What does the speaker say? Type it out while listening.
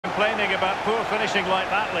Complaining about poor finishing like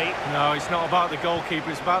that, Lee. No, it's not about the goalkeeper,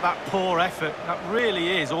 it's about that poor effort. That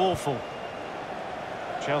really is awful.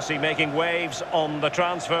 Chelsea making waves on the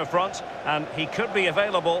transfer front, and he could be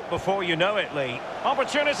available before you know it, Lee.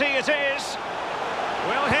 Opportunity it is.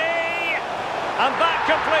 Will he? And that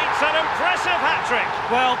completes an impressive hat-trick.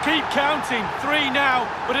 Well, keep counting. 3 now,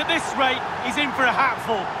 but at this rate, he's in for a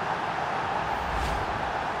hatful.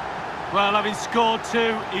 Well, having scored 2,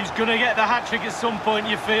 he's going to get the hat-trick at some point,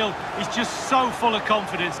 you feel. He's just so full of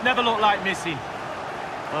confidence, never looked like missing.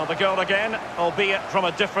 Well, the goal again, albeit from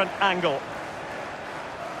a different angle.